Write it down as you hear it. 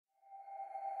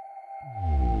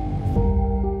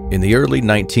In the early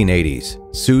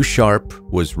 1980s, Sue Sharp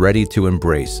was ready to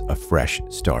embrace a fresh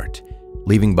start,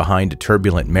 leaving behind a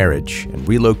turbulent marriage and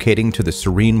relocating to the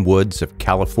serene woods of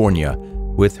California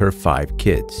with her 5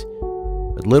 kids.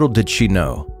 But little did she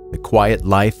know, the quiet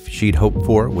life she'd hoped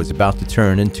for was about to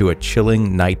turn into a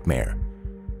chilling nightmare.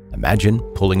 Imagine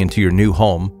pulling into your new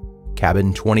home,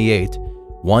 Cabin 28,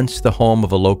 once the home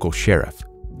of a local sheriff,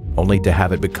 only to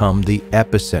have it become the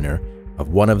epicenter of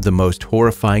one of the most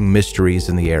horrifying mysteries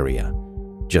in the area.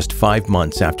 Just 5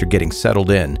 months after getting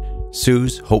settled in,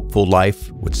 Sue's hopeful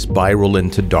life would spiral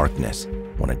into darkness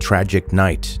when a tragic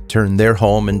night turned their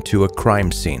home into a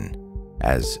crime scene.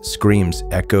 As screams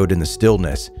echoed in the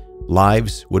stillness,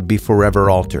 lives would be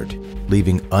forever altered,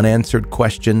 leaving unanswered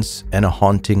questions and a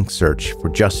haunting search for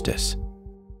justice.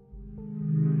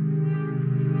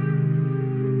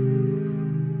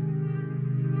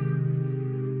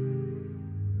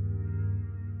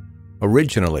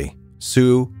 Originally,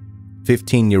 Sue,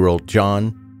 15-year-old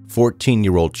John,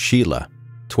 14-year-old Sheila,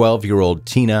 12-year-old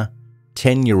Tina,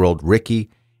 10-year-old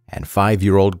Ricky, and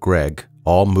 5-year-old Greg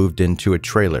all moved into a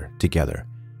trailer together.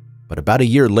 But about a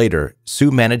year later,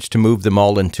 Sue managed to move them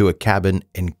all into a cabin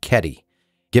in Keddie,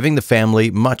 giving the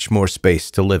family much more space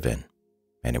to live in.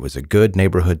 And it was a good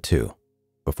neighborhood too.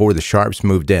 Before the Sharps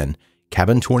moved in,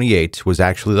 Cabin 28 was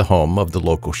actually the home of the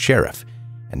local sheriff,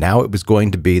 and now it was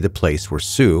going to be the place where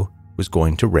Sue was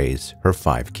going to raise her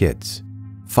 5 kids.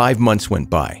 5 months went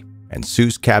by, and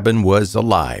Sue's cabin was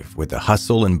alive with the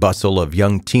hustle and bustle of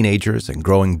young teenagers and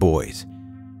growing boys.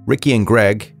 Ricky and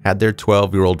Greg had their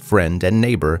 12-year-old friend and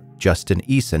neighbor, Justin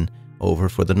Eason, over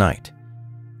for the night.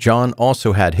 John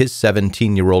also had his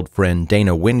 17-year-old friend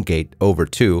Dana Wingate over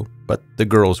too, but the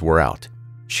girls were out.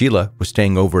 Sheila was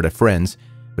staying over at a friend's,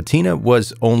 but Tina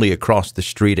was only across the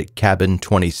street at Cabin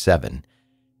 27.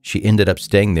 She ended up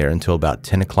staying there until about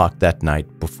 10 o'clock that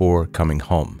night before coming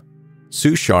home.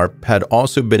 Sue Sharp had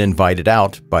also been invited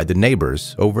out by the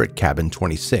neighbors over at Cabin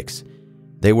 26.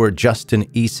 They were Justin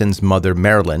Eason's mother,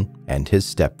 Marilyn, and his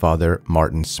stepfather,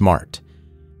 Martin Smart.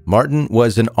 Martin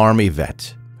was an Army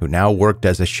vet who now worked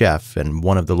as a chef in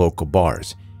one of the local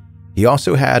bars. He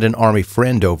also had an Army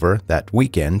friend over that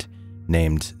weekend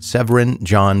named Severin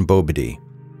John Bobedy,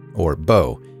 or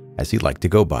Bo, as he liked to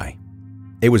go by.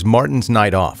 It was Martin's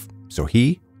night off, so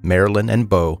he, Marilyn, and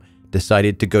Bo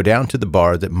decided to go down to the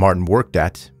bar that Martin worked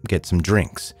at and get some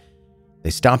drinks.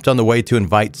 They stopped on the way to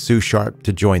invite Sue Sharp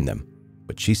to join them,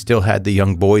 but she still had the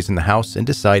young boys in the house and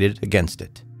decided against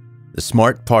it. The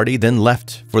Smart party then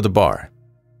left for the bar,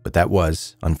 but that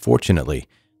was, unfortunately,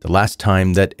 the last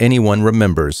time that anyone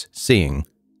remembers seeing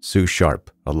Sue Sharp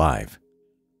alive.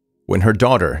 When her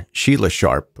daughter, Sheila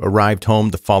Sharp, arrived home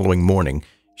the following morning,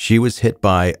 she was hit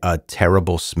by a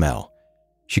terrible smell.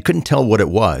 She couldn't tell what it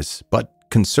was, but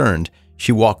concerned,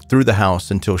 she walked through the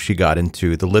house until she got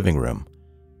into the living room.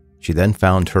 She then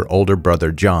found her older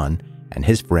brother John and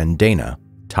his friend Dana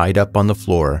tied up on the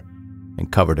floor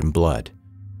and covered in blood.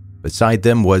 Beside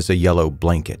them was a yellow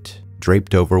blanket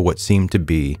draped over what seemed to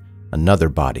be another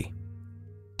body.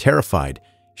 Terrified,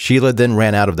 Sheila then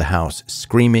ran out of the house,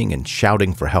 screaming and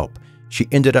shouting for help. She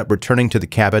ended up returning to the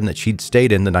cabin that she'd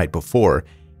stayed in the night before,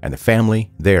 and the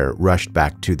family there rushed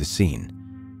back to the scene.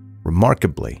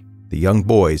 Remarkably, the young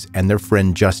boys and their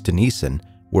friend Justin Eason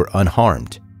were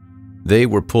unharmed. They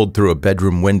were pulled through a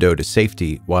bedroom window to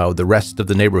safety while the rest of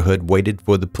the neighborhood waited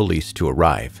for the police to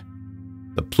arrive.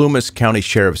 The Plumas County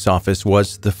Sheriff's Office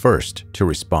was the first to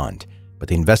respond, but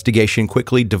the investigation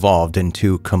quickly devolved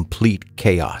into complete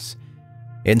chaos.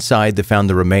 Inside, they found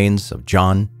the remains of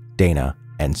John, Dana,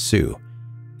 and Sue.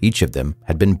 Each of them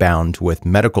had been bound with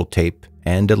medical tape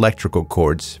and electrical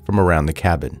cords from around the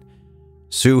cabin.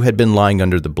 Sue had been lying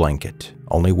under the blanket,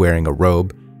 only wearing a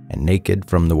robe and naked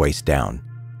from the waist down.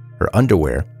 Her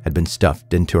underwear had been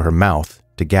stuffed into her mouth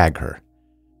to gag her.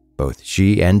 Both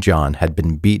she and John had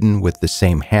been beaten with the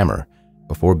same hammer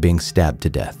before being stabbed to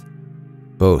death.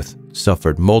 Both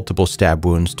suffered multiple stab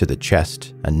wounds to the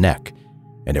chest and neck,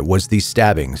 and it was these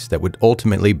stabbings that would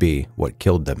ultimately be what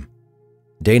killed them.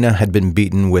 Dana had been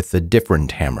beaten with a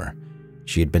different hammer.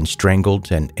 She had been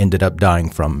strangled and ended up dying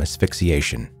from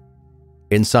asphyxiation.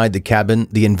 Inside the cabin,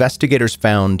 the investigators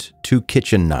found 2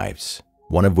 kitchen knives,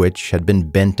 one of which had been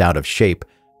bent out of shape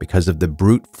because of the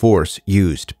brute force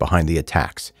used behind the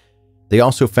attacks. They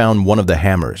also found one of the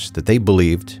hammers that they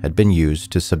believed had been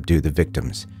used to subdue the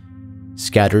victims.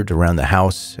 Scattered around the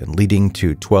house and leading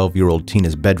to 12-year-old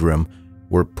Tina's bedroom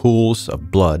were pools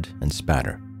of blood and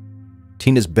spatter.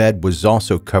 Tina's bed was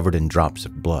also covered in drops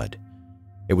of blood.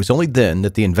 It was only then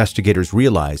that the investigators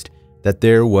realized that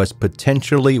there was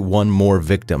potentially one more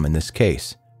victim in this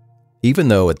case. Even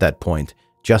though at that point,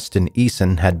 Justin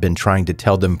Eason had been trying to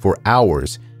tell them for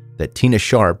hours that Tina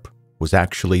Sharp was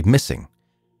actually missing.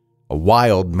 A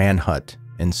wild manhunt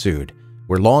ensued,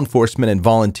 where law enforcement and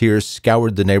volunteers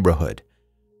scoured the neighborhood.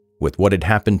 With what had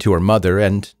happened to her mother,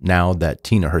 and now that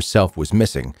Tina herself was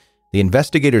missing, the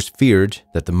investigators feared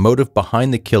that the motive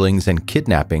behind the killings and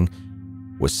kidnapping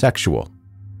was sexual.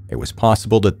 It was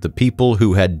possible that the people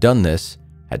who had done this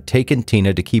had taken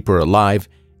Tina to keep her alive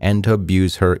and to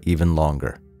abuse her even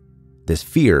longer. This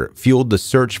fear fueled the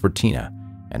search for Tina,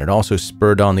 and it also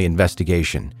spurred on the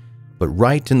investigation. But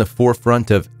right in the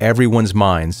forefront of everyone's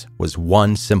minds was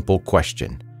one simple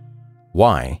question.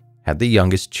 Why had the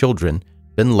youngest children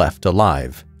been left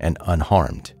alive and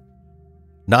unharmed?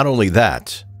 Not only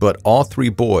that, but all three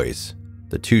boys,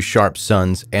 the two Sharp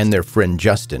sons and their friend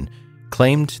Justin,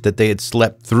 claimed that they had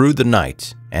slept through the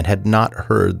night and had not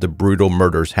heard the brutal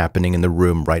murders happening in the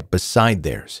room right beside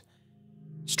theirs.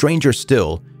 Stranger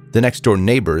still, the next-door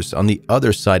neighbors on the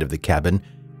other side of the cabin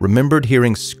remembered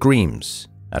hearing screams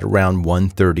at around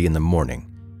 1:30 in the morning.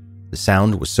 The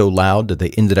sound was so loud that they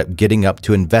ended up getting up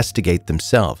to investigate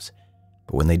themselves,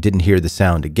 but when they didn't hear the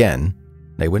sound again,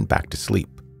 they went back to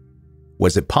sleep.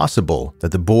 Was it possible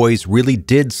that the boys really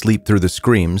did sleep through the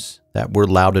screams that were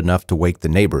loud enough to wake the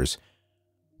neighbors?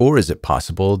 Or is it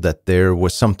possible that there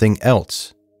was something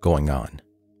else going on?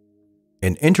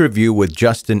 An interview with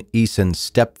Justin Eason's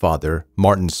stepfather,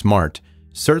 Martin Smart,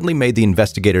 certainly made the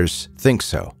investigators think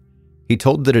so. He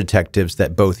told the detectives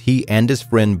that both he and his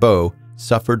friend Bo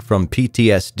suffered from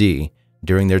PTSD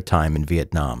during their time in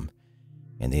Vietnam.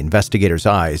 In the investigators'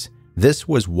 eyes, this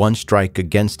was one strike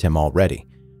against him already.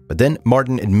 But then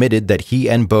Martin admitted that he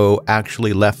and Bo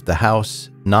actually left the house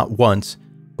not once,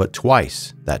 but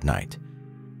twice that night.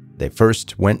 They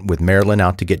first went with Marilyn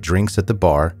out to get drinks at the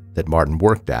bar that Martin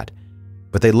worked at,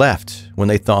 but they left when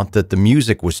they thought that the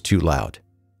music was too loud.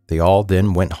 They all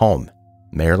then went home.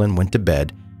 Marilyn went to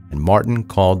bed, and Martin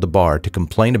called the bar to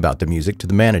complain about the music to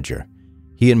the manager.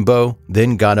 He and Bo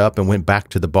then got up and went back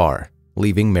to the bar,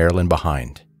 leaving Marilyn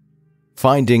behind.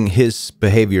 Finding his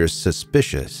behavior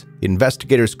suspicious,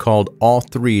 investigators called all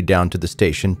three down to the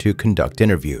station to conduct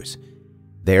interviews.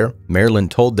 There, Marilyn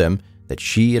told them that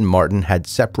she and Martin had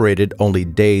separated only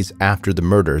days after the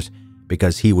murders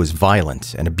because he was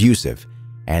violent and abusive,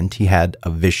 and he had a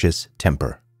vicious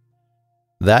temper.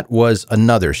 That was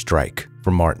another strike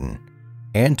for Martin.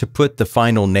 And to put the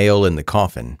final nail in the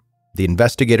coffin, the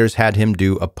investigators had him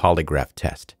do a polygraph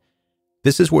test.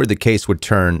 This is where the case would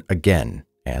turn again,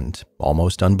 and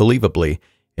almost unbelievably,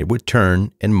 it would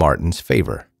turn in Martin's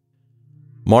favor.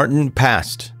 Martin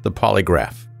passed the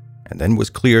polygraph and then was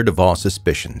cleared of all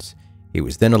suspicions. He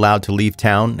was then allowed to leave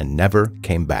town and never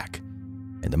came back.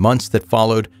 In the months that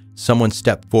followed, someone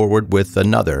stepped forward with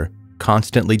another,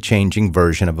 constantly changing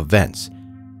version of events,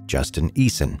 Justin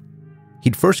Eason.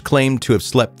 He'd first claimed to have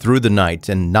slept through the night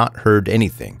and not heard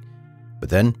anything, but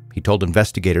then he told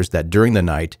investigators that during the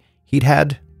night, he'd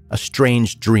had a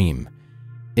strange dream.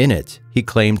 In it, he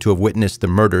claimed to have witnessed the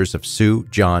murders of Sue,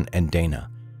 John, and Dana.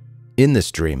 In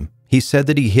this dream, he said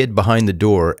that he hid behind the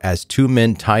door as two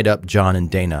men tied up John and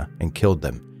Dana and killed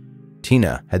them.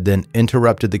 Tina had then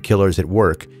interrupted the killers at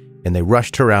work, and they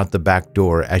rushed her out the back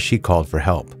door as she called for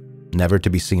help, never to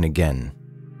be seen again.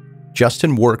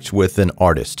 Justin worked with an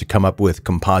artist to come up with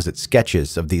composite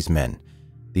sketches of these men.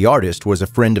 The artist was a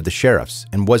friend of the sheriff's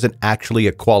and wasn't actually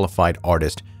a qualified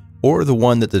artist or the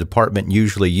one that the department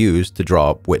usually used to draw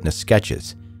up witness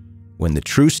sketches. When the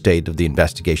true state of the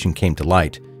investigation came to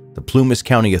light, the Plumas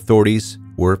County authorities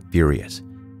were furious.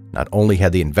 Not only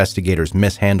had the investigators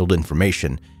mishandled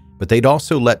information, but they'd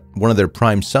also let one of their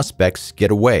prime suspects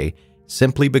get away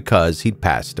simply because he'd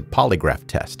passed a polygraph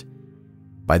test.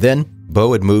 By then,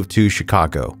 Bo had moved to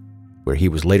Chicago, where he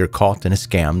was later caught in a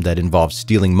scam that involved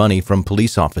stealing money from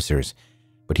police officers,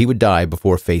 but he would die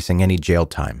before facing any jail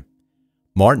time.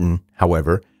 Martin,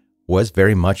 however, was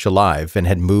very much alive and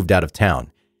had moved out of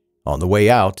town. On the way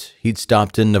out, he'd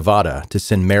stopped in Nevada to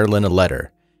send Marilyn a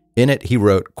letter. In it, he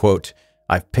wrote, quote,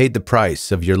 "I've paid the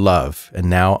price of your love, and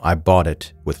now I bought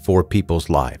it with 4 people's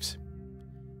lives."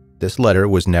 This letter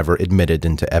was never admitted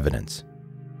into evidence.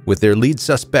 With their lead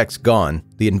suspects gone,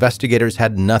 the investigators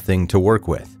had nothing to work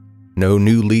with. No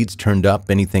new leads turned up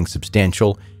anything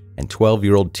substantial, and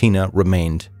 12-year-old Tina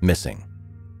remained missing.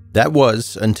 That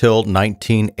was until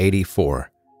 1984,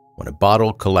 when a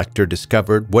bottle collector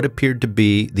discovered what appeared to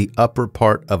be the upper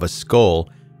part of a skull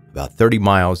about 30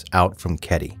 miles out from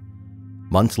Keddie.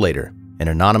 Months later, an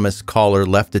anonymous caller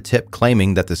left a tip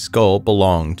claiming that the skull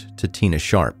belonged to Tina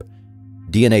Sharp.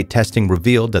 DNA testing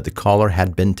revealed that the caller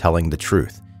had been telling the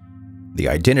truth. The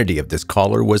identity of this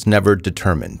caller was never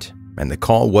determined, and the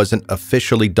call wasn't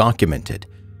officially documented.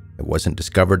 It wasn't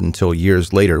discovered until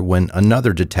years later when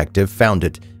another detective found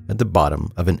it at the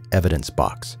bottom of an evidence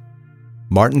box.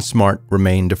 Martin Smart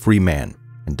remained a free man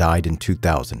and died in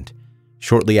 2000.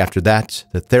 Shortly after that,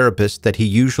 the therapist that he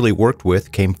usually worked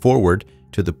with came forward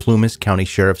to the Plumas County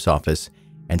Sheriff's Office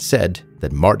and said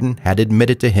that Martin had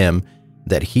admitted to him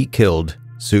that he killed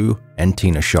Sue and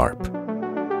Tina Sharp.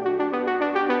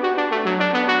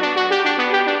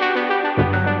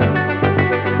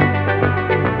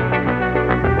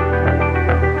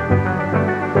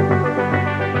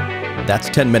 That's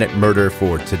 10-Minute Murder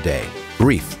for today.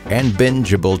 Brief and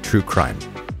bingeable true crime.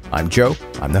 I'm Joe,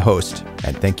 I'm the host,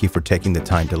 and thank you for taking the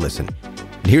time to listen.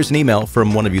 And here's an email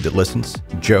from one of you that listens.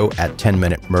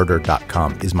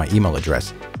 joe@10minutemurder.com is my email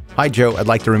address. Hi, Joe. I'd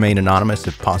like to remain anonymous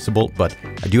if possible, but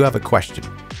I do have a question.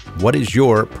 What is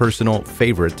your personal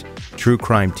favorite true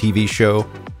crime TV show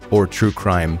or true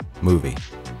crime movie?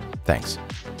 Thanks.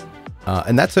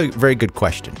 And that's a very good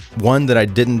question. One that I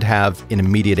didn't have an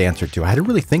immediate answer to. I had to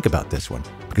really think about this one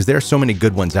because there are so many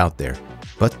good ones out there.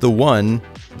 But the one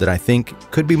that I think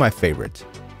could be my favorite,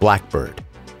 Blackbird.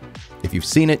 If you've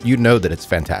seen it, you know that it's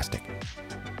fantastic.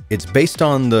 It's based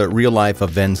on the real-life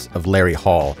events of Larry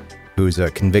Hall, who's a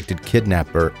convicted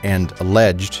kidnapper and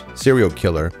alleged serial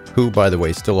killer, who, by the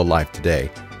way, is still alive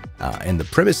today. And the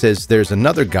premise is there's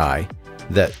another guy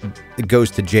that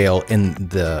goes to jail, and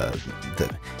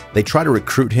they try to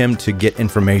recruit him to get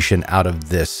information out of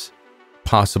this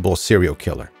possible serial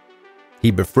killer.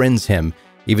 He befriends him,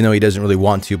 even though he doesn't really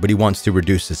want to, but he wants to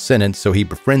reduce his sentence, so he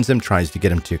befriends him, tries to get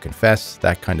him to confess,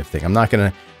 that kind of thing. I'm not going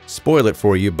to spoil it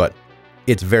for you, but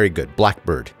it's very good.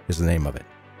 Blackbird is the name of it.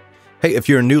 Hey, if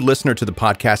you're a new listener to the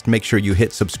podcast, make sure you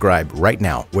hit subscribe right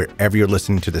now, wherever you're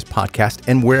listening to this podcast,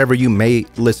 and wherever you may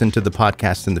listen to the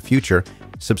podcast in the future,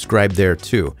 subscribe there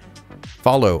too.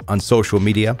 Follow on social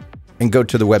media, and go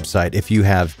to the website if you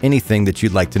have anything that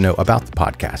you'd like to know about the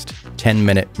podcast,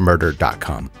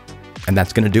 10minutemurder.com. And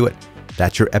that's going to do it.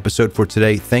 That's your episode for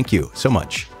today. Thank you so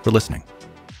much for listening.